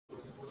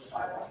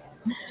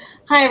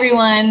Hi,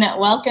 everyone.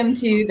 Welcome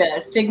to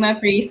the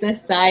Stigma-Free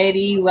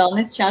Society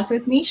Wellness Chats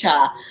with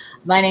Nisha.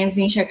 My name is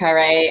Nisha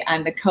Khare.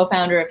 I'm the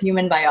co-founder of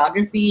Human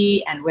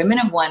Biography and Women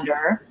of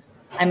Wonder.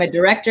 I'm a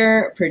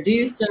director,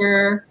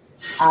 producer.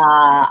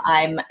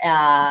 I'm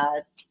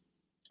a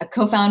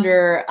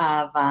co-founder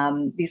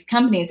of these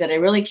companies that I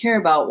really care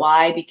about.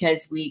 Why?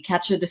 Because we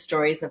capture the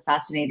stories of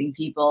fascinating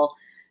people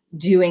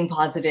doing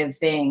positive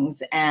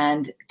things.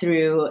 And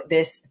through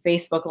this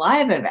Facebook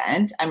Live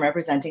event, I'm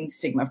representing the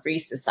Stigma-Free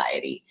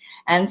Society.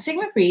 And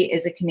Stigma-Free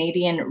is a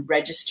Canadian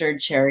registered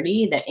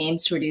charity that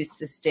aims to reduce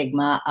the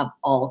stigma of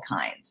all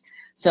kinds.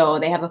 So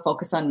they have a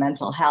focus on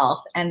mental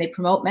health, and they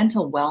promote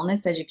mental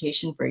wellness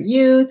education for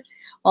youth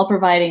while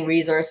providing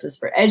resources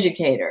for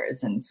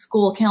educators and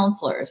school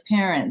counselors,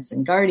 parents,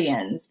 and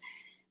guardians.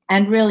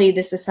 And really,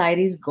 the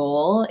Society's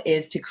goal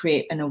is to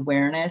create an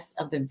awareness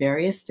of the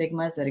various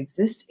stigmas that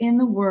exist in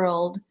the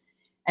world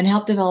and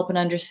help develop an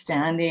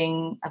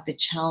understanding of the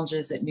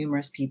challenges that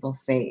numerous people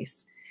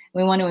face.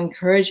 We want to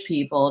encourage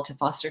people to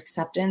foster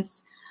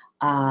acceptance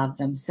of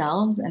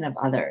themselves and of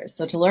others.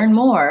 So to learn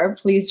more,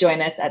 please join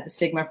us at the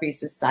Stigma-Free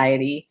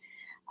Society,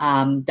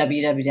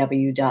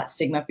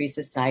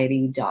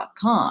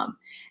 www.stigmafreesociety.com.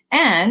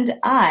 And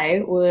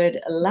I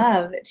would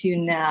love to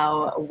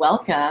now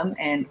welcome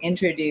and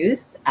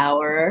introduce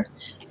our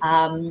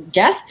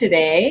guest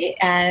today.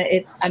 And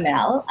it's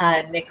Emelle,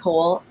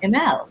 Nicole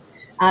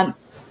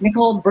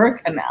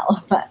Burke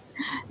Emelle. But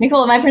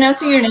Nicole, am I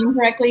pronouncing your name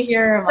correctly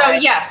here? So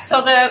yes,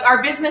 so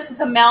our business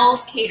is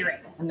Emelle's Catering.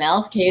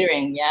 Emelle's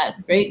Catering,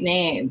 yes, great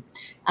name.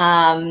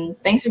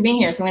 Thanks for being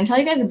here. So I'm going to tell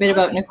you guys a bit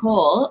about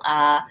Nicole.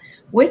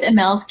 With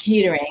Emelle's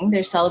Catering,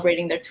 they're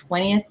celebrating their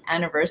 20th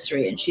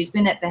anniversary, and she's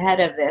been at the head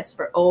of this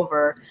for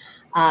over,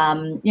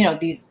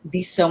 these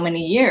so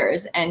many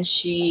years. And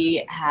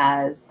she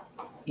has,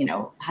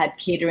 had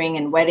catering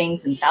and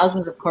weddings and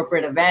thousands of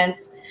corporate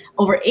events,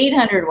 over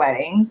 800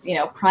 weddings,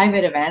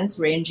 private events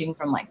ranging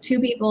from like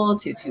 2 people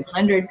to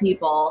 200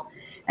 people.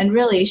 And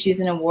really, she's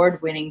an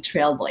award-winning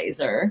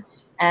trailblazer.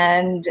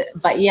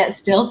 But yet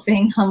still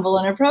staying humble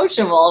and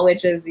approachable,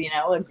 which is,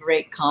 a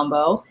great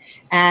combo,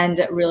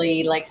 and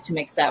really likes to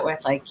mix that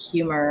with like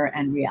humor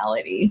and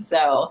reality.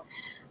 So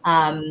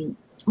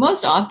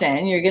most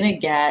often you're going to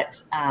get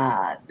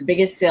the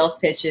biggest sales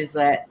pitch is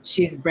that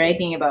she's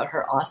bragging about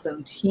her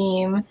awesome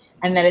team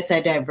and that it's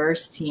a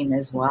diverse team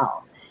as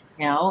well.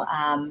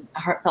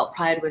 Heartfelt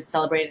Pride was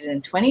celebrated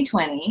in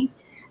 2020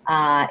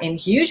 in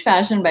huge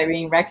fashion by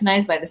being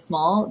recognized by the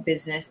Small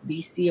Business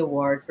BC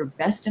Award for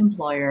Best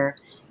Employer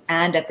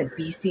and at the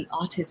BC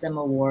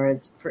Autism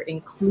Awards for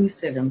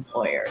Inclusive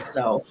Employer.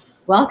 So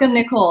welcome,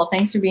 Nicole.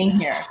 Thanks for being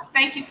here.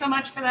 Thank you so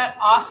much for that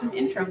awesome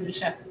intro,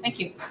 Nisha. Thank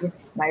you.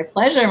 It's my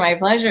pleasure, my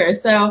pleasure.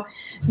 So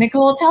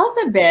Nicole, tell us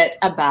a bit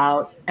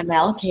about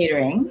Emelle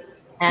Catering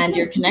and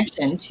your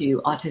connection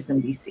to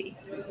AutismBC.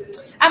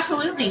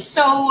 Absolutely.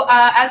 So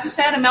as you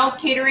said, Emelle's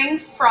Catering,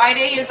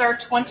 Friday is our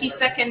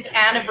 22nd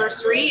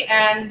anniversary,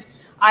 and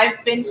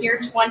I've been here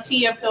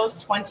 20 of those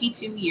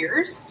 22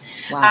 years.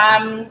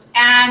 Wow.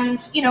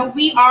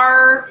 We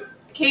are a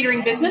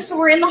catering business, so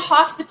we're in the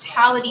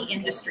hospitality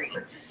industry.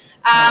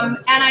 And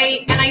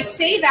I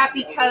say that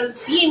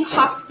because being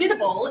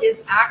hospitable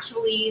is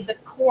actually the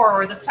core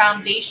or the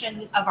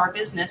foundation of our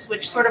business,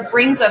 which sort of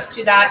brings us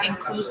to that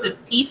inclusive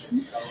piece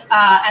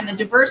and the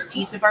diverse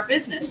piece of our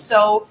business.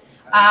 So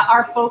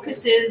our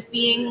focus is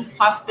being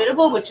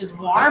hospitable, which is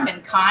warm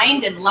and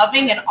kind and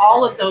loving and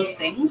all of those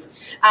things,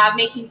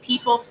 making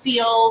people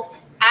feel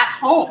at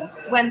home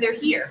when they're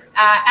here.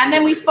 And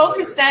then we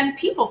focus then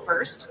people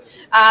first.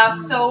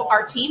 So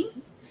our team,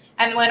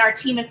 and when our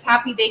team is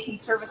happy, they can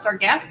service our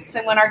guests.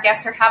 And when our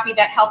guests are happy,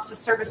 that helps us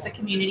service the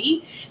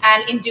community.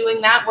 And in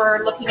doing that,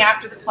 we're looking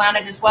after the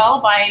planet as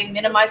well by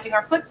minimizing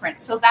our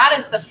footprint. So that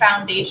is the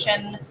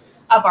foundation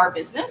of our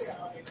business.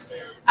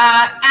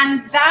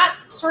 And that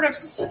sort of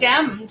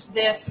stemmed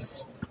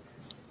this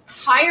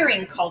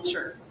hiring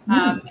culture.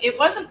 It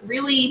wasn't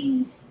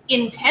really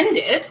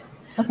intended,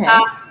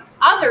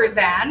 other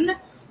than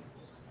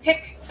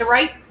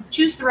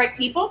choose the right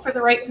people for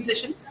the right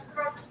positions,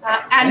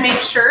 and make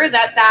sure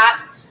that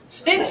that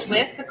fits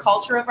with the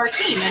culture of our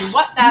team. And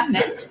what that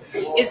meant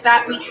is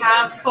that we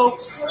have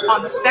folks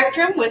on the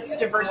spectrum with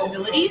diverse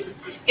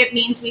abilities. It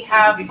means we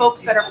have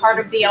folks that are part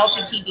of the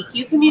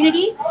LGBTQ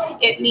community.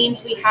 It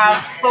means we have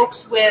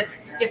folks with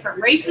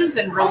different races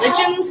and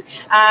religions.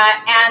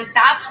 And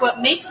that's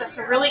what makes us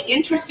a really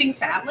interesting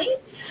family.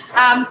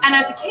 And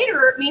as a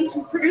caterer, it means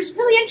we produce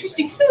really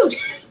interesting food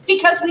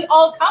because we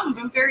all come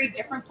from very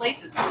different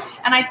places.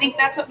 And I think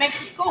that's what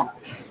makes us cool.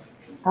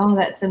 Oh,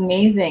 that's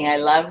amazing. I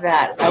love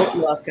that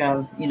outlook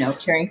of,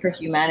 caring for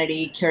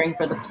humanity, caring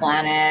for the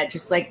planet,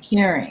 just like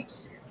caring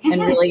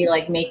and really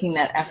like making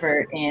that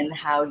effort in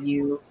how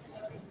you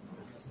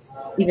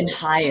even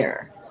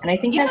hire. And I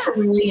think that's a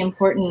really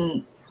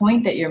important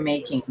point that you're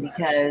making,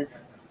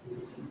 because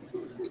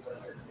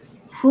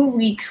who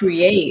we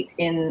create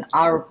in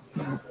our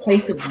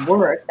place of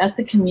work, that's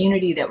the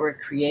community that we're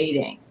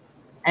creating.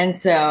 And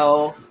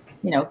so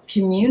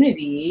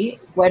community,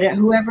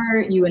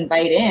 whoever you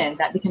invite in,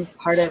 that becomes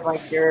part of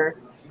like your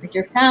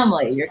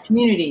family, your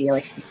community,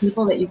 like the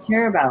people that you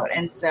care about.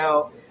 And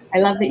so I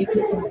love that you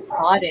put so much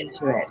thought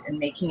into it and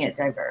making it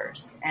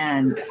diverse.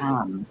 And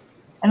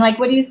like,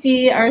 what do you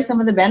see are some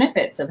of the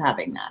benefits of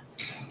having that?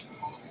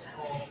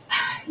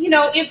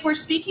 If we're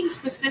speaking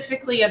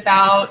specifically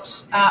about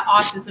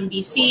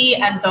AutismBC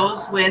and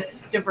those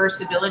with diverse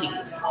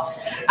abilities,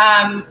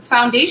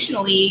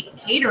 foundationally,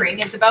 catering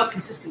is about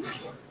consistency.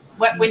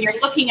 When you're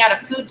looking at a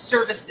food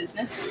service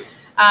business,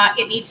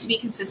 it needs to be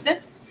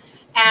consistent,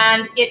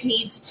 and it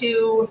needs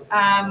to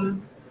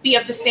be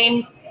of the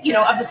same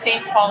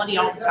quality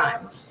all the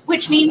time,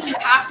 which means you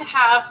have to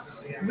have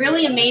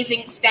really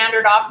amazing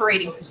standard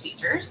operating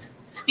procedures,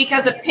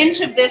 because a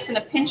pinch of this and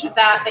a pinch of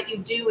that you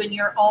do in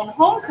your own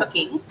home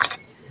cooking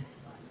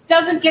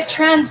doesn't get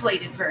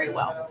translated very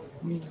well.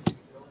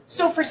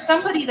 So for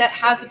somebody that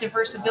has a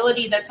diverse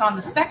ability that's on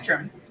the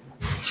spectrum,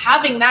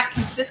 having that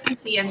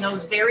consistency and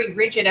those very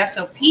rigid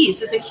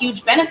SOPs is a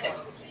huge benefit.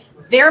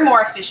 They're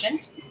more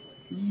efficient,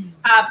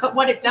 but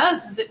what it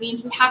does is it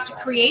means we have to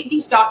create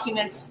these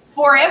documents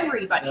for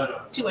everybody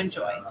to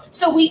enjoy.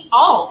 So we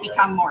all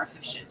become more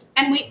efficient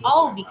and we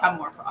all become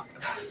more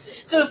profitable.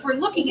 So if we're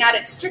looking at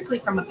it strictly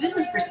from a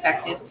business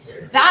perspective,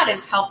 that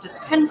has helped us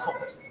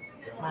tenfold.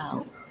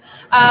 Wow.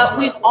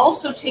 We've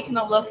also taken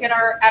a look at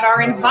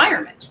our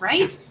environment,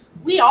 right?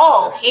 We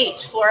all hate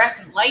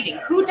fluorescent lighting.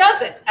 Who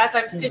doesn't? As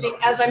I'm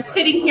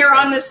sitting here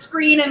on the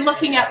screen and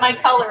looking at my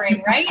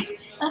coloring, right?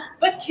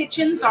 But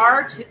kitchens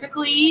are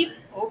typically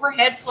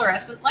overhead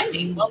fluorescent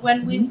lighting. Well,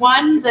 when we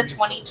won the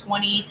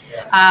 2020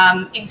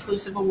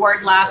 Inclusive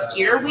Award last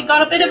year, we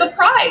got a bit of a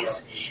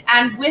prize.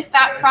 And with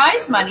that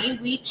prize money,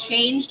 we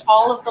changed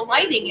all of the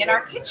lighting in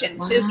our kitchen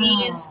to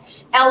these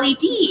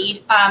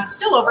LED,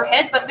 still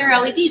overhead, but they're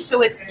LED.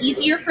 So it's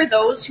easier for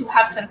those who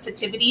have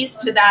sensitivities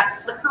to that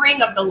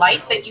flickering of the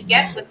light that you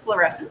get with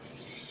fluorescence.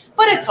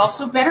 But it's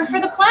also better for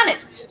the planet.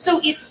 So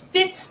it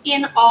fits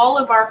in all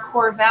of our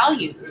core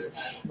values.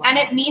 And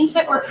it means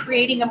that we're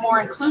creating a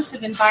more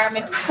inclusive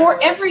environment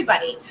for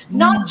everybody,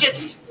 not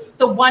just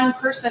the one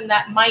person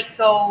that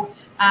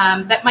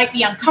might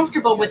be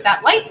uncomfortable with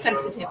that light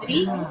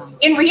sensitivity.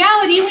 In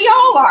reality, we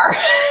all are.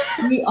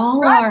 We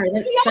all are.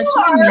 That's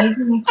such an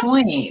amazing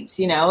point.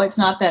 It's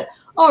not that,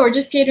 we're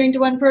just catering to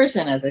one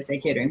person, as I say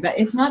catering, but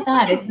it's not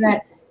that. It's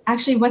that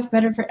actually what's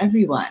better for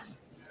everyone.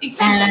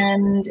 Exactly.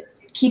 And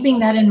keeping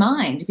that in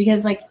mind,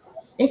 because like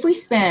if we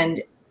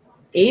spend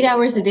 8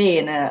 hours a day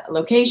in a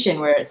location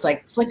where it's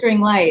like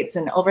flickering lights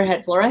and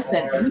overhead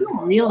fluorescent, we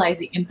don't realize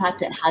the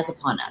impact it has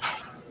upon us.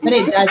 But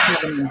it does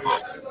have an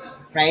impact,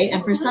 right?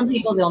 And for some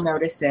people, they'll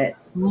notice it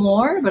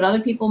more, but other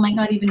people might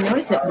not even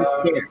notice it when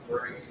it's there.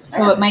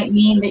 So it might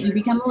mean that you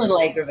become a little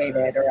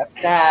aggravated or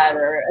upset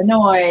or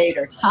annoyed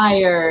or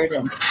tired.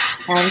 And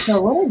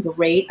so what a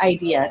great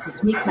idea to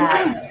take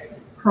that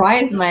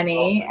prize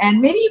money.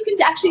 And maybe you can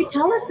actually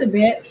tell us a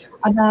bit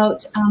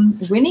about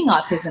winning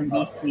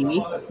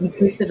AutismBC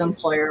Inclusive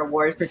Employer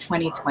Award for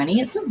 2020.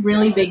 It's a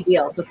really big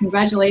deal. So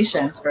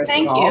congratulations, first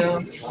of all.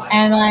 Thank you.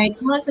 And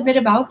tell us a bit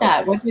about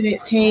that. What did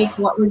it take?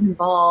 What was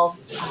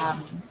involved?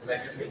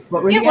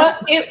 What were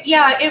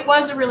it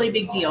was a really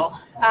big deal.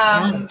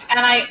 And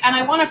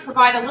I want to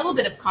provide a little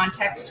bit of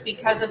context,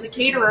 because as a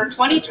caterer,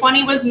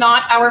 2020 was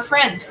not our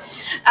friend,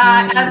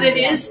 as it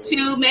is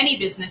to many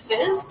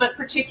businesses, but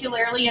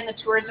particularly in the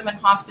tourism and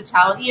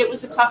hospitality, it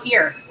was a tough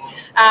year.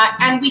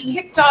 And we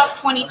kicked off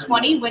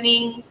 2020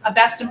 winning a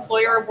Best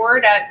Employer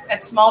Award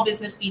at Small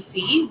Business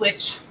BC,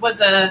 which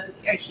was a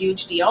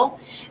huge deal.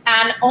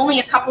 And only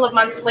a couple of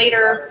months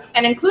later,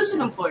 an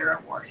Inclusive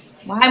Employer Award.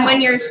 Wow. And when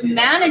you're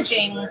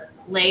managing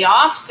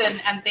layoffs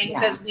and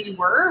things as we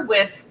were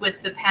with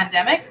the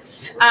pandemic,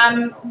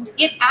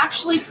 it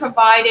actually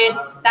provided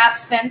that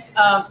sense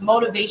of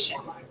motivation,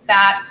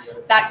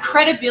 that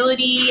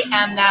credibility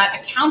and that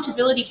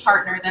accountability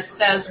partner that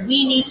says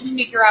we need to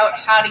figure out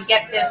how to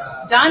get this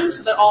done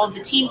so that all of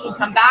the team can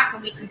come back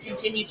and we can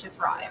continue to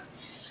thrive.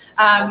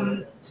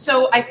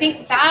 So I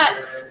think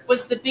that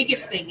was the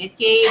biggest thing. It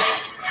gave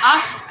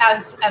us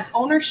as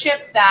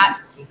ownership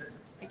that,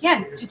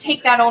 again, to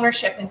take that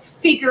ownership and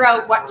figure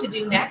out what to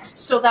do next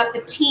so that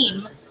the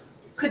team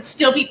could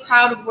still be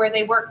proud of where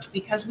they worked,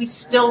 because we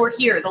still were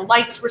here. The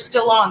lights were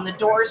still on, the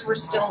doors were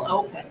still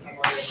open.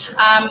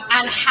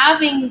 And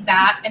having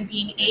that and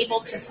being able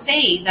to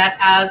say that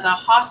as a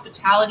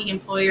hospitality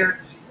employer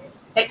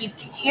that you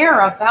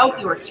care about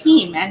your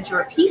team and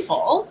your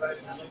people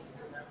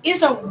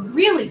is a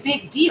really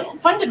big deal.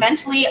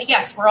 Fundamentally,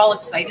 yes, we're all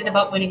excited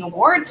about winning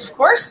awards, of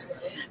course,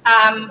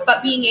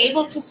 but being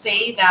able to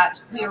say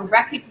that we are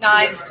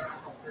recognized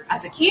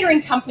as a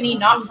catering company,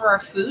 not for our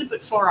food,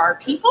 but for our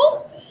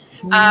people,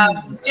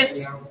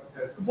 just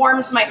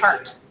warms my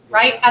heart,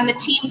 right? And the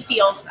team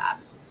feels that.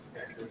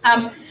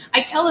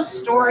 I tell a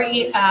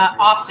story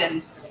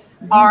often.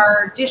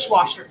 Our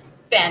dishwasher,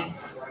 Ben,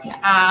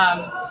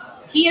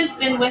 he has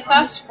been with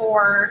us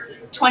for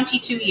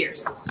 22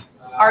 years.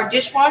 Our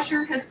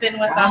dishwasher has been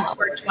with us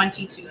for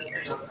 22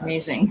 years.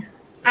 Amazing.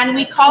 And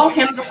we call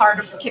him the heart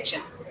of the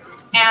kitchen.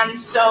 And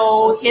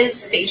so his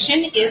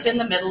station is in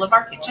the middle of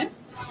our kitchen.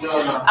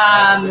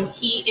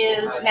 He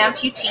is an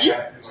amputee,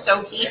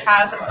 so he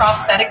has a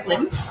prosthetic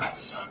limb.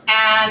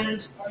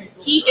 And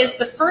he is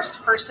the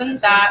first person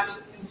that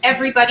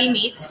everybody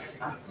meets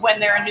when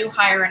they're a new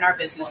hire in our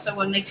business. So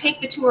when they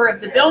take the tour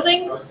of the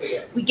building,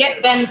 we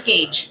get Ben's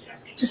gauge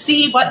to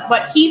see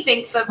what he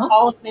thinks of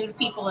all of the new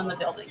people in the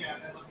building.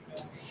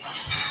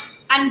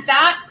 And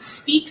that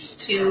speaks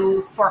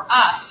to, for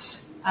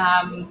us,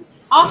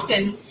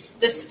 often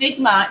the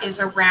stigma is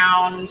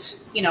around,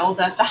 you know,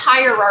 the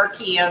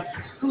hierarchy of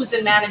who's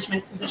in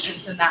management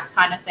positions and that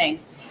kind of thing.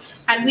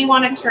 And we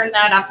want to turn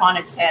that up on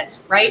its head,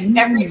 right?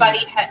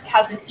 Everybody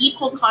has an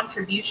equal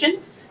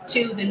contribution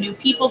to the new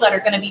people that are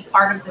going to be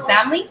part of the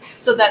family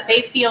so that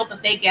they feel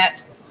that they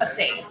get a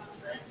say.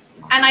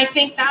 And I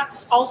think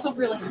that's also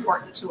really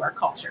important to our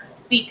culture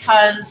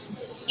because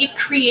it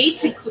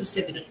creates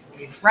inclusivity,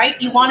 right?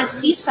 You want to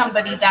see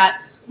somebody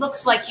that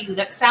looks like you,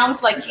 that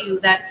sounds like you,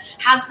 that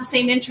has the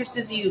same interest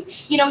as you.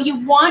 You know, you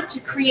want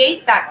to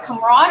create that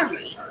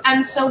camaraderie.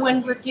 And so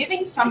when we're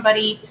giving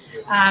somebody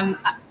an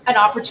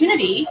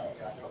opportunity,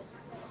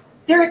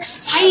 they're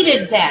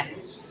excited then.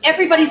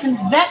 Everybody's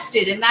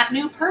invested in that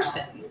new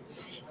person.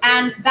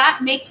 And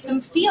that makes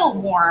them feel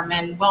warm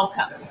and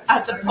welcome,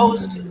 as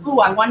opposed to, ooh,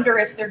 I wonder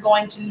if they're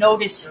going to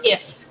notice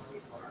if,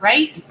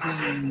 right?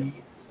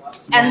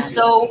 And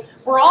so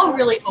we're all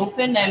really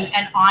open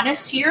and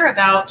honest here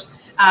about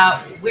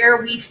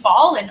where we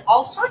fall in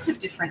all sorts of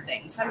different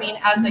things. I mean,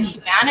 as a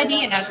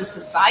humanity and as a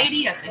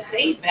society, as I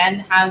say, Ben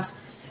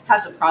has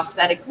a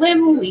prosthetic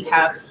limb. We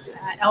have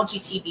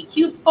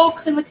LGBTQ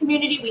folks in the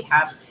community. We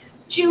have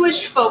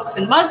Jewish folks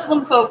and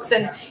Muslim folks.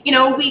 And, you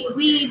know,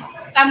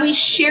 we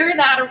share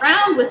that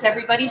around with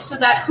everybody so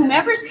that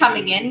whomever's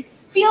coming in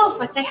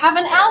feels like they have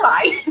an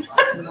ally,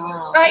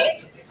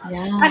 right?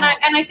 Yeah.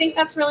 And I think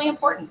that's really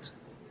important.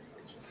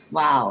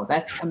 Wow,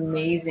 that's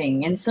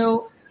amazing. And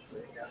so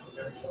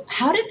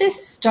how did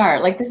this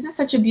start? Like, this is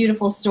such a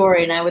beautiful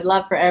story, and I would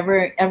love for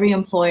every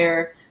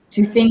employer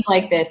to think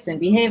like this and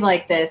behave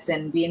like this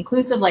and be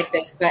inclusive like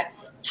this. But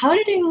how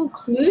did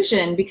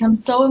inclusion become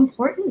so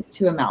important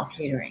to Emelle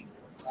Catering?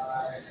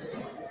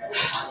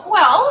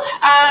 Well,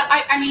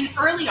 I mean,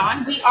 early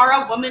on, we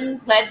are a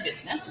woman-led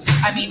business.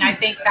 I mean, I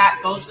think that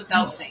goes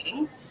without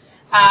saying.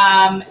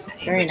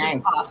 Very nice.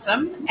 Is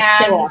awesome.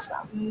 And so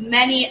awesome.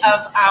 Many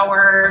of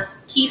our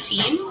key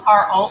team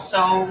are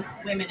also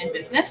women in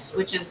business,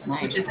 which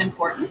is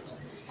important.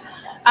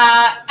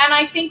 And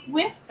I think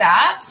with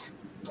that,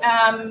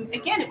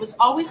 again, it was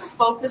always a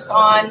focus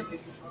on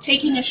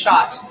taking a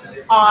shot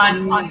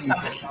on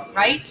somebody,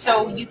 right?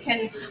 So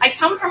I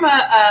come from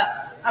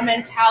a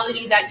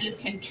mentality that you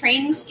can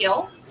train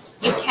skill,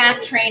 you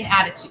can't train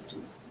attitude.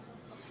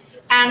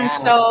 And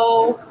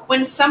so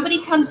when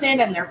somebody comes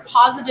in and they're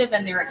positive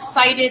and they're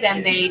excited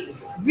and they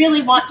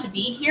really want to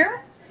be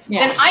here,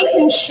 then I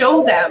can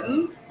show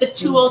them the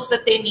tools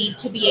that they need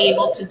to be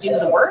able to do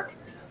the work.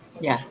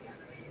 Yes.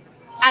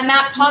 And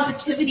that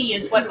positivity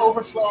is what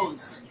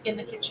overflows in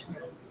the kitchen.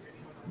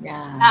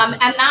 Yeah.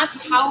 And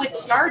that's how it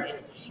started,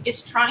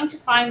 is trying to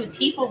find the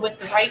people with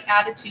the right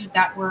attitude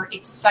that were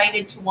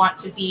excited to want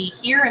to be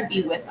here and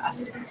be with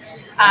us.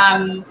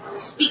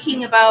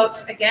 Speaking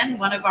about, again,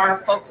 one of our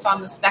folks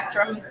on the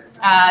spectrum,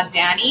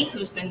 Danny,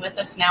 who's been with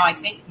us now, I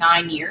think,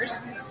 9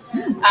 years.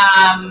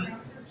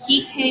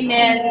 He came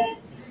in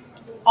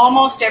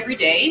almost every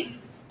day.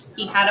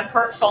 He had a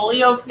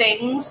portfolio of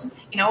things.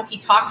 You know, he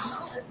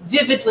talks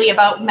vividly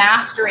about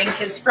mastering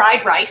his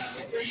fried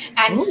rice,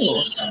 and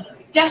he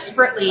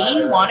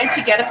desperately wanted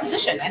to get a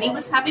position, and he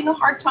was having a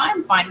hard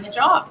time finding a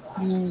job.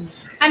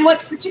 And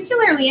what's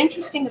particularly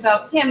interesting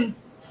about him,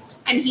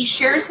 and he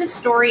shares his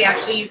story,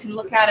 actually, you can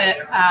look at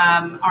it,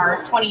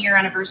 our 20-year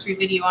anniversary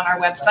video on our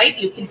website.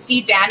 You can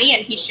see Danny,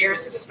 and he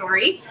shares his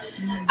story,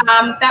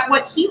 that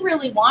what he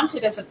really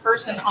wanted as a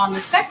person on the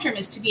spectrum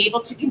is to be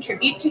able to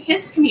contribute to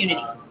his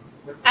community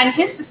and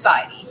his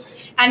society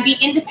and be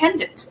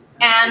independent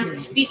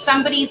and be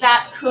somebody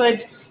that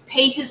could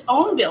pay his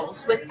own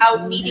bills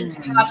without needing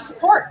to have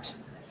support.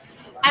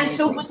 And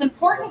so it was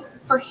important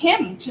for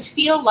him to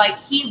feel like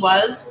he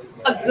was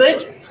a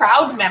good,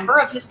 proud member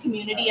of his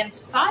community and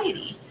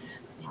society.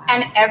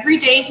 And every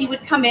day he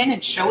would come in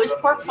and show his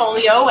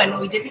portfolio, and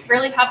we didn't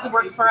really have the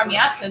work for him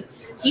yet to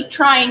keep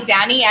trying,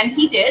 Danny, and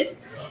he did.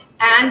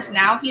 And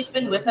now he's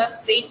been with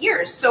us 8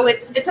 years. So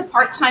it's a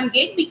part-time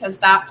gig because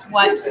that's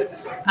what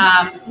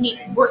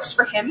works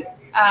for him.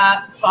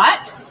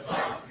 But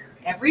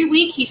every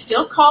week he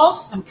still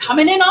calls, I'm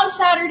coming in on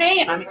Saturday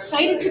and I'm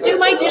excited to do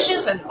my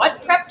dishes, and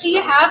what prep do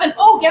you have? And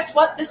oh, guess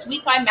what? This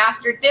week I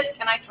mastered this.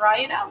 Can I try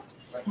it out?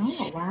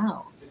 Oh,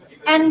 wow.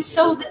 And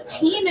so the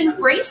team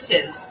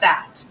embraces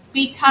that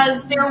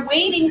because they're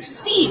waiting to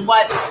see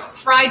what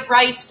fried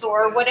rice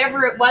or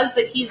whatever it was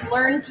that he's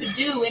learned to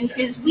do in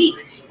his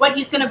week, what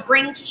he's going to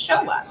bring to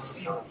show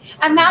us.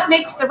 And that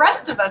makes the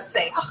rest of us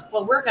say, oh,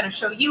 well, we're going to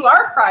show you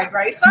our fried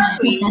rice,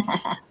 aren't we?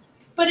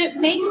 But it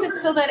makes it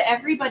so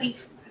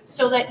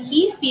that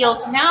he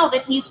feels now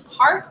that he's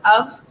part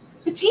of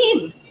the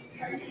team.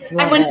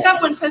 And when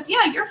someone says,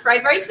 yeah, your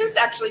fried rice is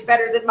actually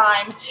better than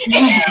mine,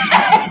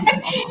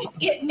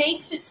 it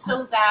makes it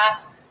so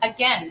that,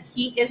 again,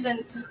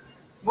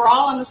 we're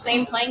all on the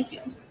same playing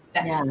field.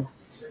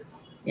 Yes.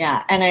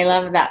 Yeah. And I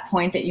love that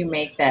point that you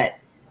make, that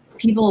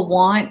people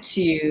want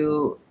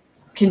to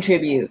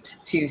contribute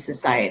to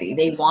society.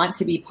 They want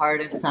to be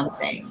part of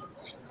something.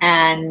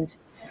 And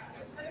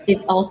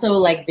it also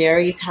like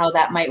varies how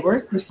that might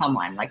work for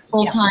someone. Like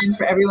full-time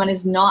for everyone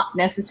is not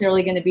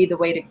necessarily going to be the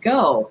way to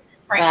go.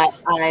 Right.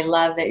 But I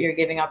love that you're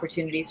giving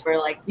opportunities for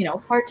like, you know,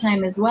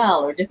 part-time as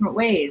well, or different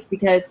ways,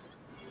 because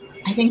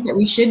I think that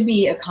we should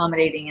be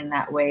accommodating in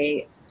that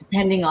way,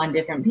 depending on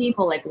different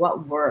people, like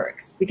what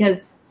works,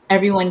 because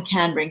everyone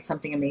can bring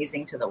something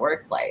amazing to the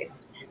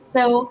workplace.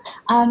 So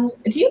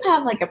do you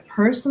have like a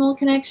personal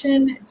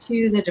connection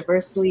to the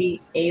diversely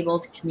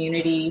abled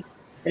community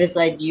that has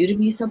led you to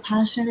be so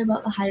passionate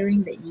about the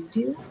hiring that you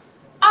do?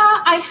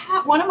 I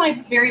have one of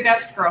my very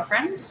best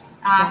girlfriends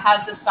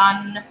has a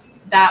son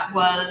that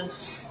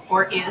was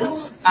or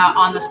is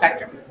on the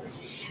spectrum.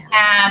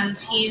 And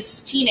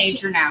he's a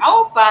teenager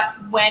now, but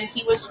when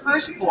he was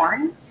first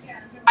born,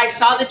 I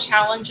saw the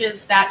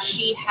challenges that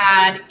she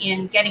had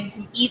in getting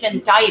him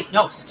even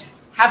diagnosed,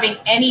 having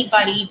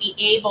anybody be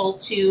able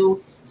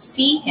to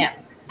see him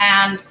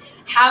and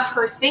have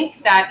her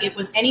think that it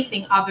was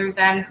anything other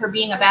than her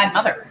being a bad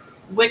mother,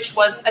 which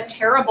was a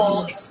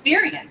terrible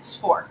experience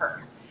for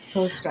her.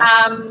 So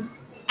stressful.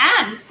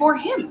 And for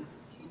him,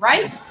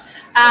 right?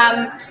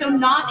 So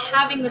not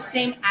having the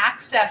same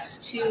access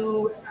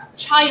to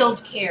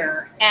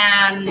childcare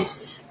and,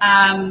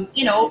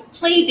 you know,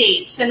 play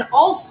dates and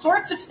all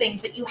sorts of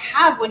things that you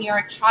have when you're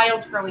a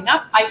child growing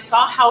up, I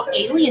saw how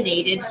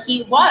alienated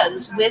he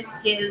was with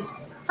his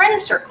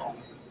friend circle.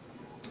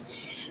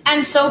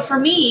 And so for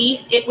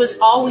me, it was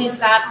always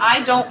that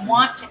I don't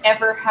want to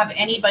ever have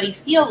anybody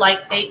feel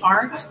like they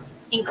aren't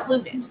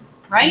included,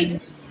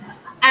 right?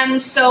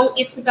 And so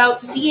it's about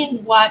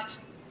seeing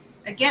what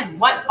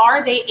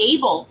are they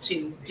able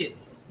to do?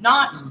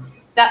 Not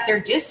that they're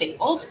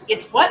disabled.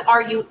 It's what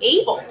are you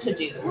able to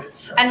do?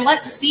 And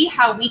let's see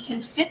how we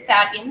can fit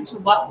that into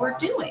what we're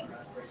doing.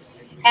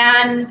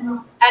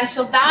 And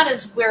so that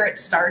is where it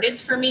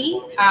started for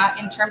me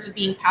in terms of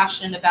being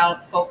passionate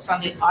about folks on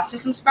the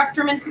autism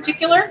spectrum in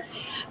particular.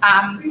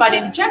 But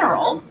in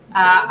general,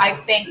 I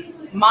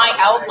think my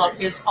outlook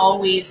is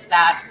always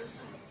that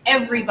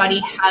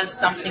everybody has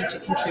something to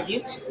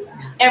contribute.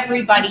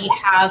 Everybody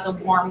has a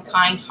warm,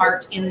 kind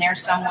heart in there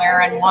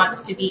somewhere and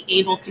wants to be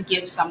able to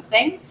give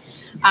something.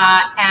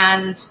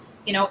 And,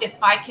 you know, if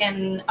I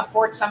can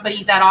afford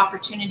somebody that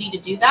opportunity to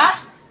do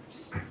that,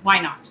 why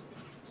not?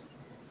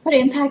 What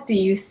impact do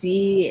you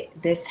see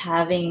this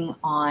having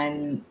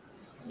on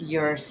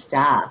your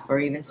staff, or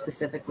even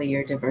specifically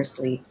your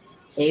diversely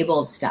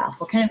abled staff?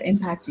 What kind of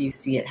impact do you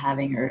see it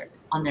having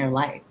on their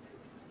life?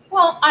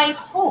 Well, I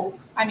hope,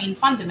 I mean,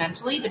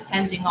 fundamentally,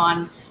 depending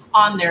on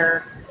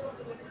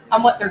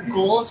what their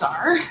goals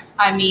are.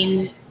 I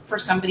mean, for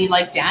somebody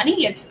like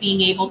Danny, it's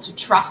being able to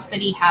trust that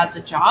he has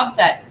a job,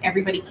 that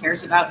everybody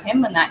cares about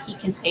him, and that he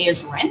can pay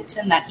his rent,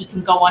 and that he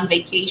can go on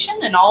vacation,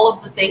 and all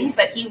of the things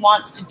that he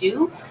wants to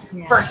do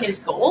for his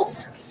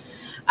goals.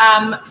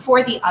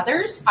 For the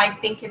others, I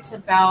think it's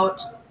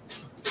about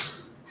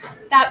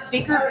that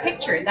bigger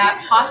picture, that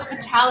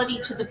hospitality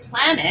to the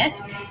planet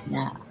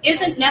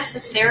isn't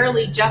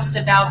necessarily just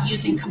about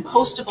using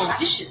compostable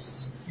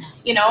dishes.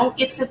 You know,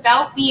 it's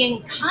about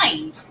being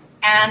kind,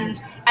 and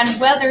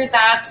whether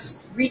that's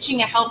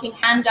reaching a helping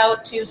hand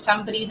out to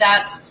somebody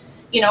that's,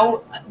 you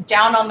know,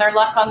 down on their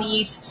luck on the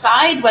east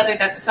side, whether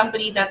that's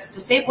somebody that's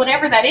disabled,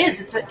 whatever that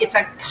is, it's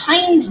a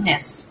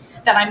kindness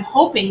that I'm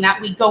hoping that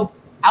we go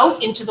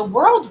out into the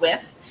world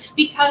with,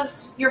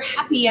 because you're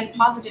happy and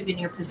positive in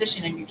your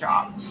position and your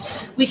job.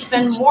 We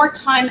spend more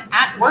time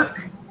at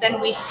work than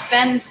we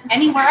spend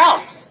anywhere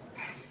else.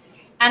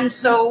 And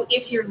so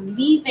if you're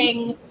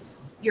leaving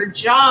your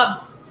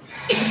job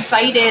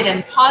excited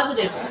and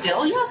positive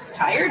still, yes,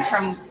 tired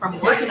from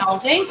working all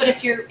day, but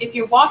if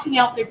you're walking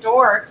out the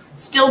door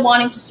still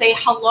wanting to say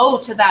hello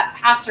to that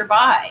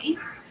passerby,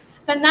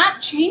 then that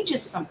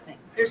changes something.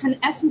 There's an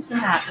essence in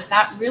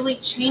that really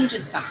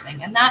changes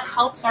something, and that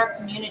helps our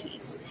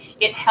communities.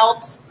 It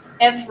helps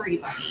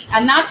everybody,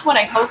 and that's what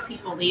I hope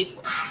people leave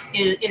with,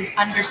 is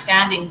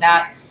understanding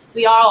that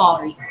we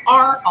all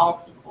are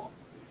all equal,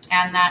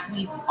 and that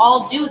we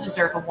all do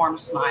deserve a warm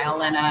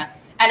smile and a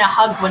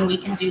hug when we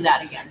can do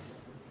that again.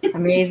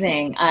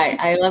 Amazing.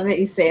 I love that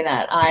you say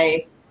that.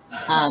 I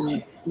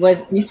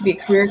used to be a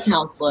career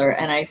counselor,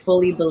 and I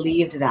fully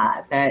believed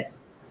that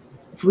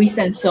if we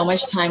spend so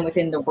much time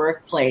within the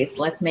workplace,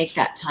 let's make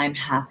that time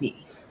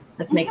happy.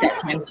 Let's make that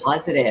time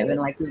positive, and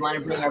like we want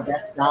to bring our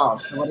best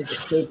selves. So what does it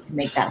take to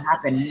make that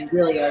happen? And you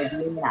really are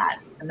doing that.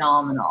 It's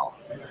phenomenal.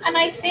 And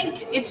I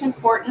think it's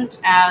important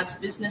as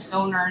business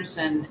owners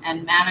and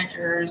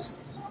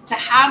managers to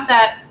have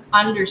that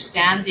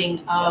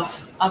understanding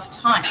of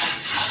time.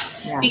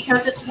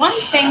 Because it's one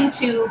thing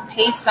to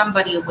pay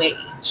somebody a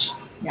wage.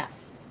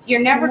 You're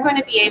never going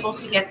to be able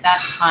to get that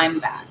time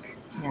back.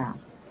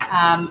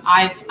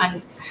 I've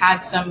had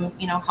some,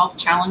 health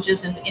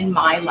challenges in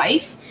my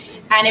life,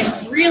 and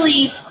it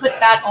really put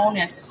that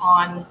onus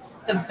on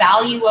the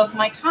value of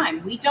my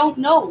time. We don't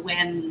know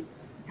when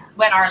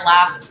our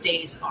last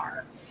days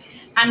are.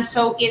 And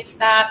so it's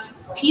that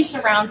piece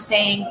around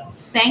saying,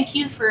 thank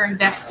you for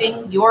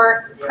investing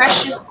your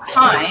precious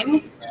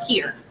time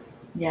here.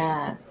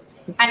 Yes.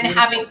 And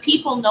having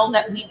people know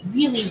that we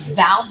really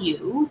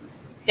value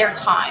their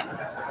time.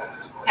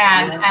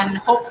 And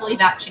hopefully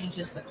that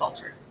changes the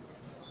culture.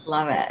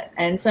 Love it.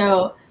 And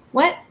so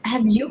what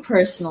have you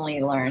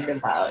personally learned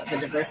about the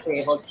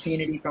diversity abled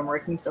community from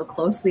working so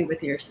closely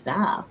with your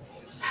staff?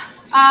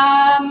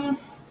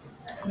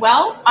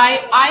 Well,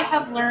 I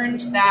have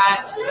learned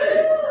that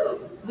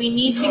we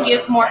need to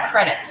give more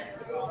credit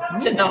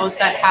to those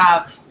that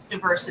have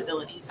diverse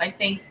abilities. I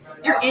think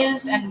there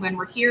is, and when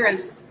we're here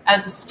as a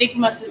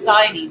stigma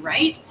society,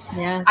 right?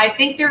 Yeah. I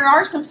think there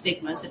are some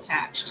stigmas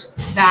attached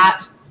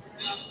that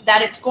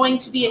it's going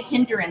to be a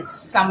hindrance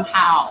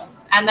somehow,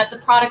 and that the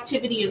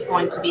productivity is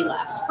going to be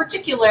less,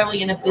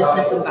 particularly in a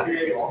business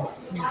environment.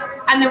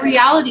 And the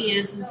reality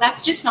is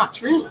that's just not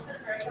true.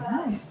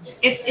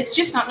 It's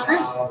just not true.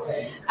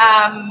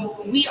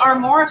 We are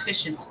more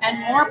efficient and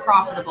more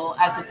profitable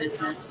as a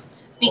business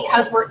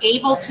because we're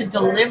able to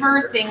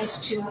deliver things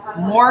to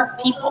more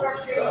people,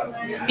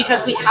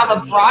 because we have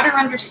a broader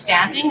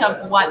understanding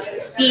of what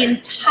the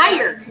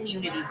entire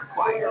community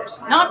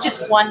requires, not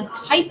just one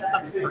type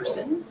of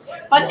person,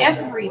 but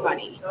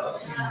everybody.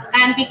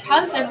 And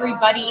because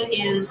everybody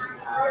is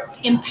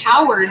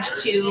empowered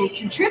to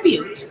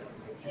contribute,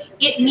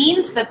 it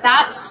means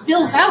that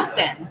spills out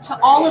then to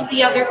all of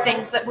the other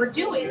things that we're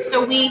doing.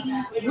 So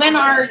when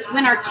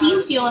our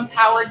team feel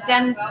empowered,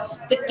 then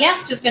the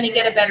guest is going to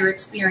get a better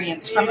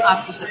experience from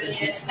us as a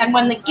business. And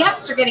when the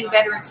guests are getting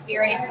better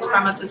experiences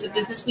from us as a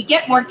business, we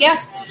get more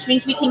guests, which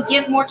means we can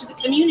give more to the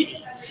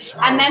community.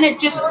 And then it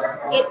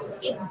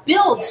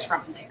builds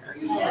from there.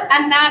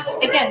 And that's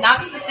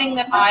the thing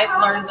that I've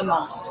learned the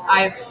most.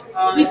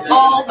 We've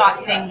all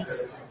got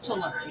things to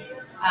learn.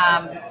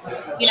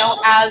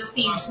 As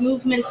these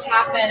movements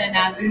happen and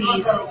as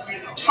these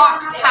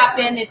talks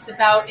happen, it's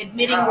about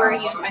admitting where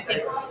you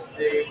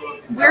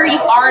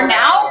are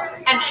now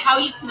and how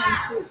you can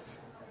improve.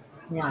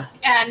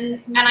 Yes.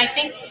 And I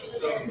think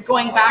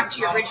going back to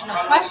your original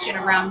question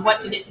around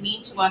what did it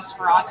mean to us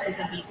for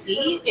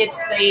AutismBC,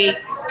 it's the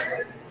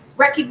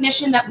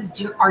recognition that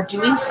we are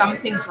doing some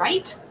things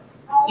right.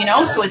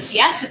 So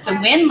it's a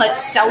win.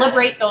 Let's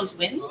celebrate those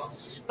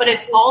wins. But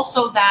it's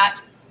also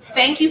that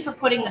thank you for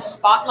putting the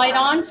spotlight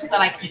on so that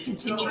I can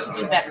continue to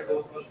do better.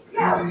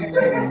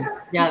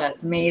 Yeah,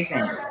 that's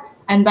amazing.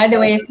 And by the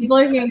way, if people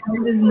are hearing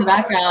noises in the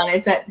background,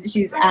 it's that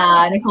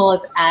Nicole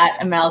is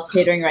at Emelle's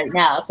Catering right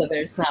now. So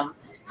there's some,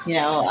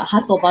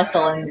 hustle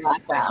bustle in the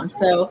background.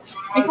 So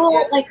Nicole,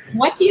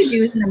 what do you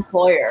do as an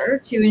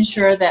employer to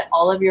ensure that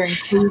all of your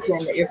inclusion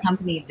that your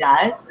company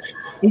does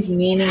is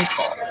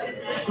meaningful?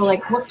 So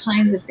what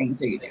kinds of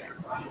things are you doing?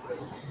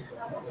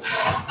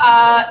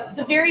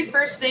 The very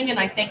first thing, and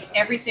I think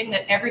everything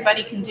that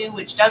everybody can do,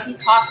 which doesn't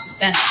cost a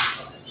cent,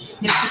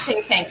 is to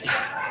say thank you.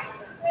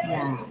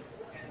 Yeah.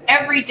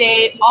 Every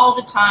day, all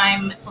the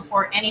time,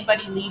 before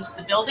anybody leaves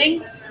the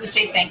building, we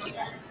say thank you.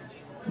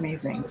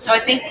 Amazing. So I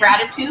think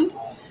gratitude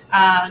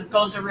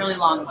goes a really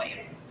long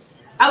way.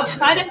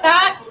 Outside of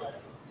that,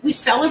 we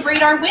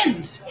celebrate our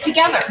wins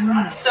together.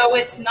 So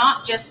it's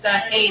not just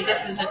hey,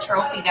 this is a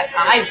trophy that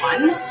I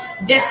won.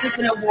 This is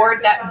an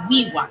award that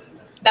we won,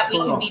 that we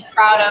can be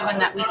proud of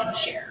and that we can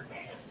share.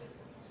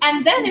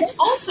 And then it's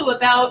also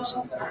about,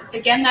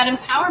 again, that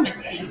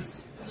empowerment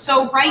piece.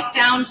 So right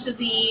down to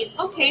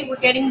okay, we're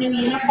getting new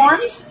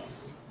uniforms.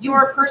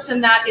 You're a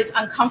person that is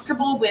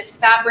uncomfortable with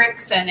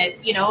fabrics and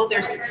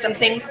there's some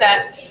things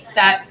that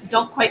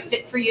don't quite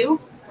fit for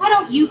you. Why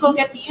don't you go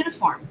get the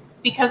uniform?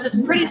 Because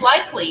it's pretty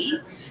likely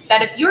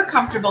that if you're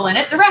comfortable in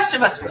it, the rest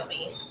of us will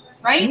be,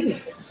 right?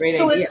 Great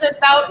so idea. It's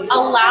about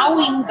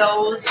allowing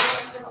those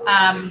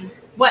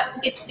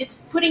it's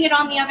putting it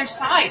on the other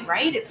side,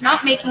 right? It's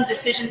not making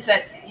decisions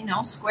that,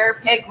 square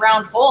peg,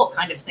 round hole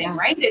kind of thing,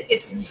 right?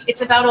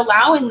 It's about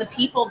allowing the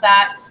people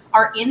that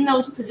are in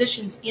those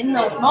positions, in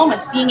those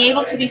moments, being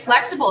able to be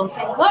flexible and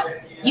saying, look,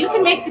 you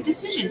can make the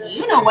decision.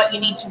 You know what you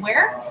need to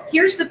wear.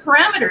 Here's the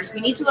parameters. We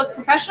need to look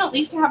professional, at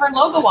least to have our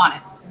logo on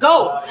it.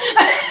 Go.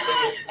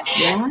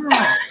 Yeah.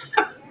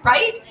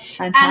 Right?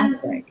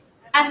 Fantastic.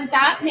 And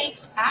that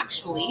makes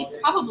actually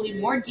probably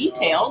more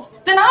detailed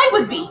than I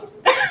would be.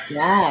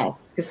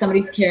 Yes, because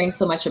somebody's caring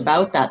so much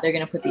about that, they're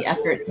going to put the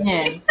effort in.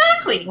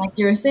 Exactly. Like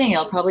you were saying,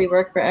 it'll probably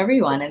work for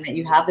everyone, and that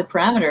you have the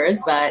parameters,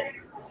 but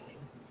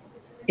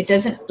it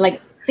doesn't,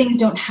 things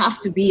don't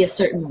have to be a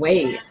certain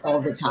way all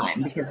the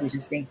time because we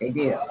just think they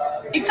do.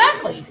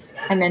 Exactly.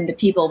 And then the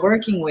people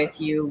working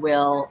with you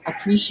will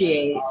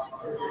appreciate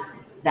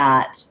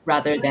that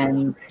rather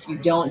than if you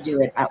don't do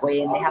it that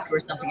way and they have to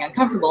wear something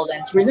uncomfortable,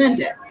 then to resent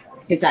it.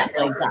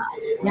 Exactly.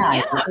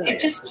 Yeah.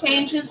 It just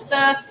changes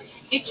the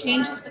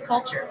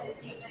culture.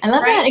 I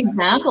love that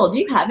example. Do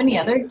you have any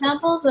other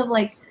examples of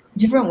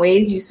different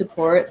ways you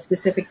support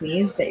specific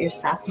needs that your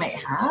staff might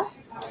have?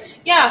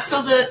 Yeah,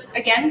 so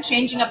again,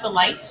 changing up the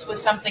lights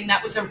was something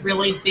that was a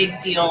really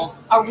big deal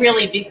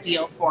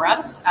for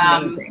us.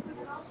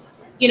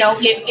 You know,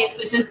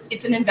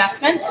 it's an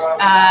investment,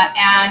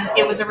 and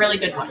it was a really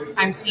good one.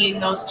 I'm seeing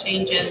those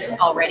changes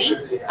already.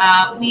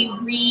 We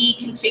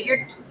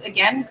reconfigured,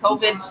 again,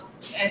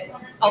 COVID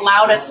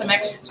allowed us some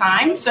extra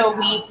time, so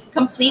we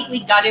completely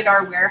gutted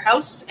our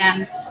warehouse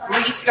and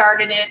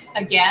restarted it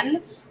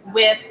again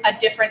with a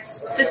different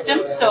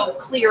system, so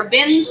clear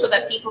bins so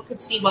that people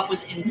could see what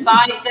was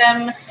inside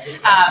them,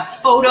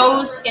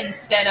 photos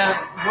instead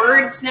of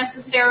words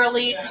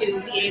necessarily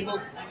to be able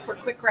for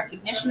quick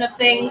recognition of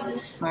things.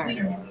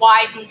 We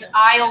widened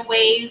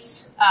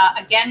aisleways,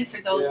 again,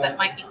 for those that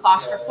might be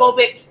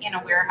claustrophobic in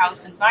a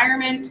warehouse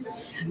environment.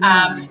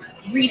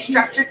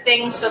 Restructured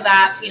things so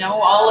that, you know,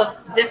 all of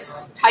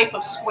this type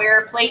of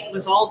square plate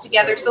was all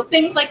together. So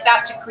things like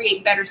that to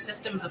create better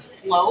systems of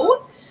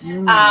flow,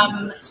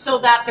 so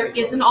that there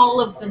isn't all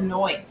of the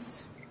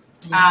noise.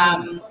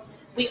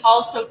 We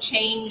also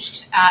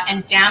changed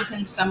and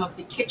dampened some of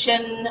the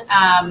kitchen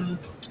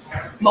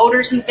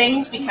motors and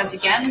things, because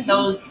again,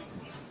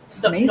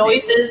 the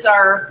noises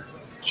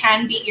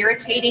can be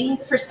irritating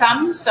for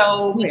some,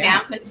 so we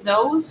dampened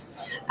those.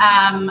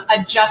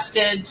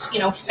 Adjusted, you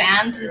know,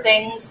 fans and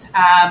things.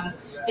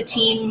 The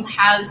team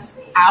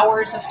has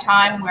hours of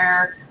time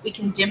where we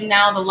can dim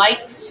now the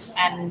lights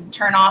and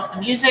turn off the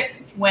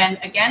music when,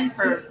 again,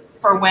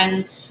 for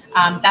when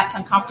that's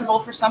uncomfortable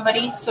for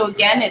somebody. So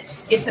again,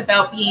 it's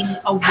about being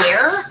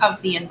aware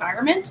of the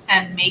environment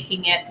and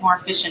making it more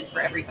efficient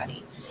for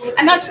everybody.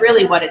 And that's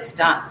really what it's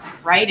done,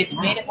 right? It's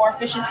made it more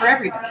efficient for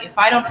everybody. If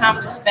I don't have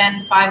to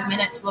spend 5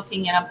 minutes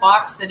looking in a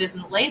box that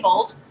isn't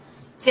labeled,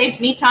 it saves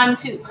me time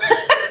too.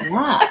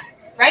 Right?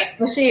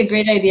 Actually a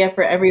great idea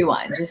for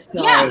everyone, just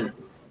to like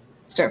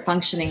start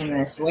functioning in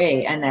this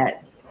way, and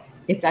that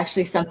it's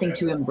actually something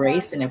to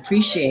embrace and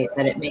appreciate,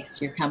 that it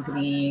makes your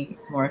company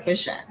more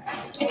efficient.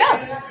 It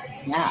does.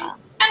 Yeah. And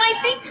I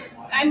think,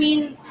 I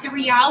mean, the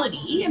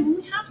reality, and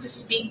we have to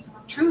speak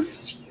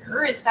truths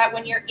here, is that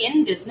when you're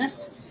in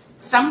business,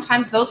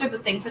 sometimes those are the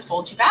things that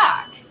hold you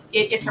back.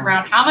 It's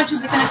around how much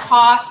is it going to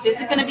cost? Is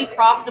it going to be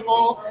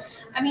profitable?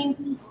 I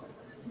mean,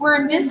 we're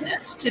in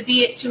business to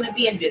be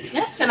in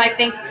business. And I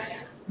think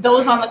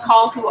those on the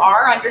call who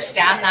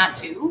understand that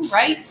too,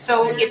 right?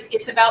 So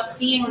it's about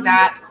seeing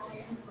that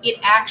it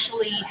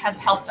actually has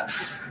helped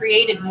us. It's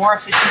created more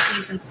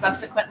efficiencies and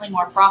subsequently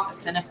more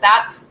profits. And if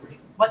that's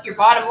what your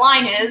bottom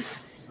line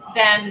is,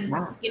 then,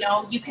 you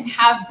know, you can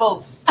have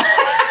both.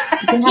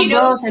 You can have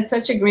both. It's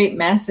such a great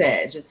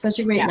message. It's such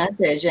a great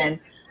message. And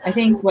I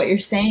think what you're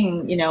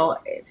saying, you know,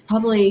 it's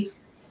probably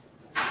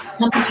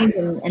companies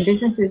and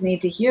businesses need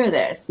to hear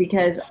this,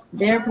 because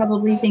they're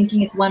probably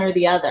thinking it's one or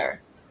the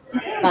other.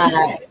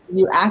 But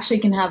you actually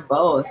can have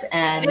both.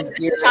 And it's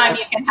the time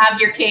you can have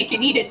your cake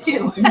and eat it too.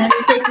 You can have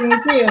your cake and eat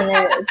it too.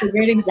 And it's a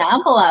great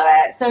example of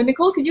it. So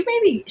Nicole, could you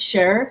maybe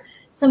share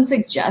some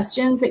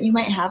suggestions that you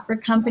might have for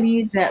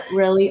companies that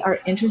really are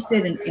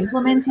interested in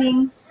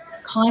implementing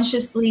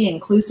consciously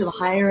inclusive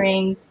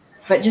hiring,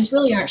 but just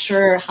really aren't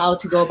sure how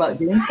to go about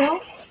doing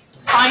so?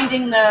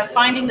 Finding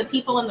the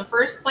people in the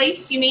first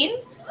place, you mean?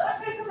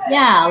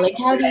 Yeah, like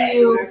how do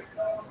you,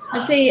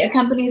 let's say a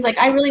company's like,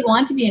 I really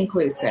want to be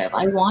inclusive.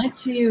 I want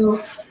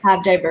to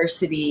have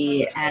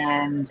diversity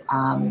and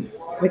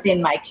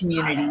within my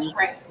community.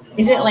 Right.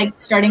 Is it like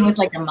starting with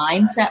like a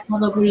mindset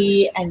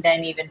probably, and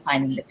then even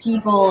finding the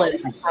people?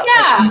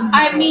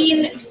 I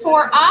mean,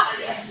 for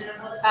us,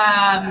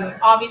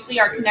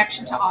 obviously our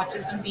connection to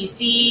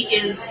AutismBC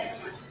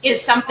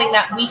is something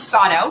that we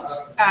sought out.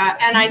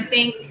 And I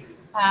think,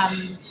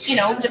 you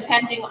know,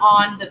 depending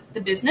on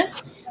the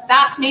business,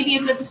 that's maybe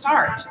a good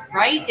start,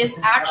 right? Is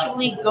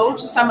actually go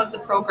to some of the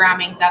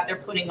programming that they're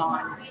putting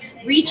on.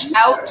 Reach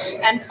out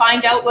and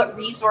find out what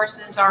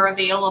resources are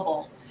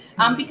available,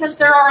 because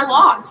there are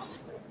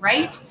lots.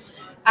 Right?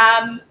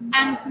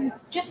 And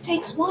just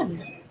takes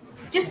one,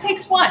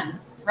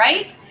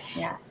 right?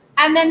 Yeah.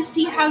 And then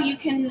see how you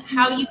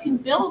can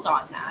build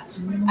on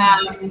that.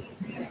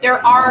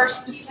 There are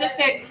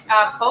specific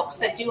folks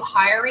that do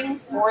hiring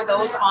for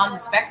those on the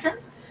spectrum.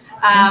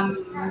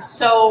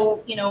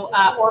 So, you know,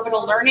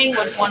 Orbital Learning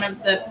was one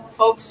of the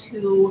folks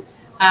who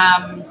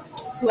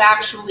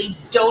actually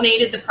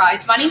donated the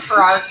prize money for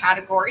our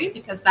category,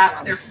 because that's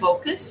their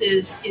focus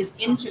is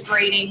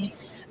integrating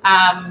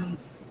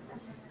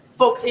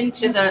folks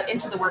into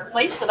the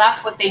workplace. So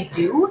that's what they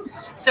do.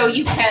 So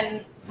you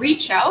can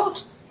reach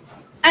out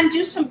and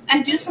do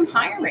some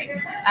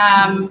hiring.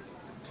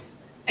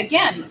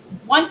 Again,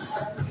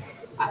 once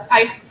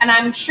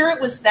I'm sure it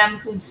was them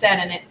who'd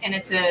said,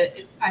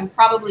 I'm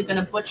probably going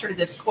to butcher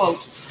this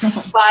quote,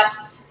 but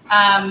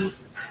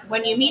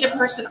when you meet a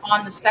person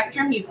on the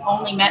spectrum, you've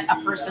only met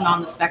a person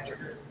on the spectrum.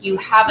 You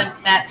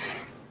haven't met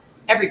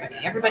everybody.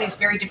 Everybody's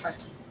very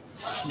different.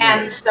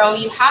 And so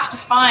you have to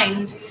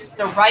find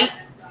the right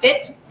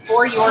fit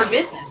for your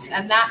business,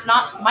 and that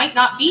might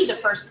not be the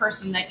first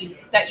person that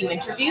you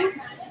interview.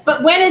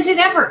 But when is it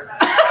ever?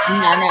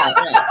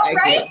 I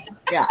right?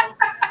 Yeah.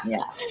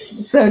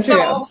 So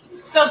true.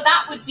 So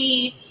that would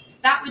be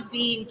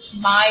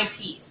my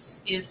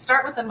piece, is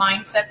start with the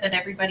mindset that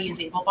everybody is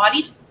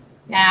able-bodied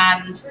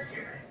and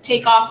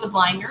take off the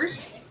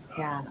blinders.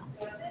 Yeah.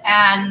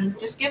 And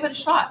just give it a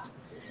shot.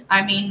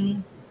 I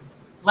mean,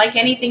 like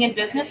anything in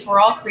business, we're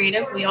all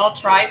creative. We all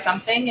try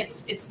something.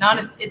 It's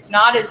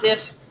not as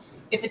if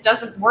it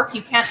doesn't work,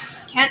 you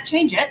can't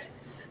change it.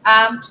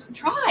 Just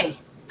try.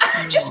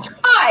 Just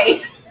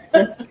try.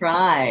 Just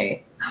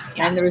try.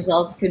 Yeah. And the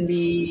results can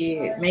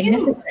be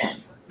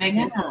magnificent.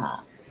 Magnificent. Yeah.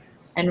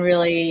 And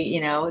really, you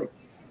know,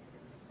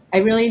 I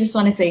really just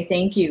want to say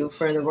thank you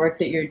for the work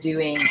that you're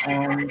doing,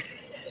 and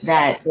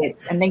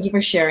thank you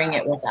for sharing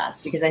it with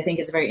us, because I think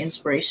it's very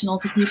inspirational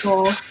to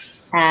people,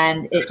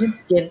 and it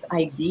just gives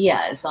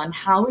ideas on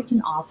how we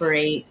can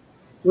operate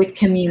with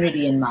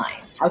community in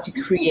mind, how to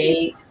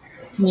create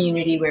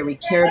community where we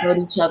care about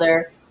each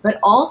other, but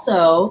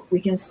also we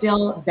can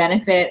still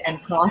benefit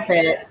and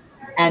profit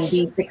and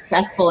be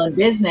successful in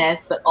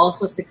business, but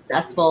also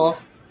successful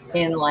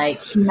in like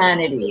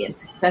humanity and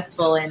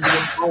successful in the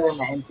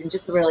environment and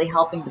just really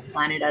helping the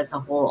planet as a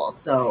whole.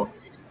 So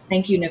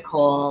thank you,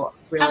 Nicole.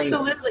 Really,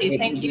 absolutely.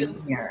 Thank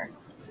you. Here.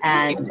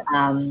 And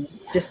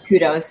just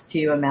kudos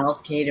to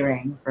Emelle's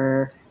Catering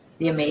for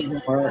the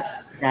amazing work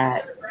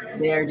that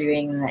they're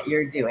doing and that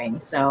you're doing.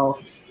 So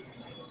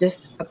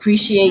just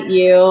appreciate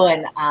you,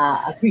 and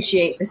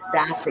appreciate the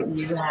staff that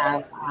you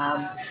have,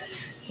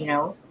 you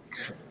know,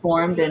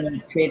 formed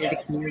and created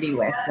a community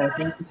with. So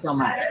thank you so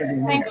much for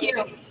being here. Thank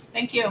you.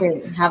 Thank you.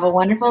 Okay, have a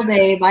wonderful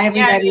day. Bye,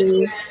 everybody.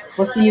 Yeah,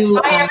 we'll see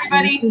you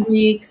in 2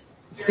 weeks.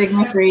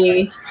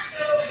 Stigma-free.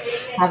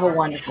 Have a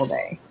wonderful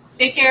day.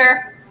 Take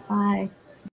care. Bye.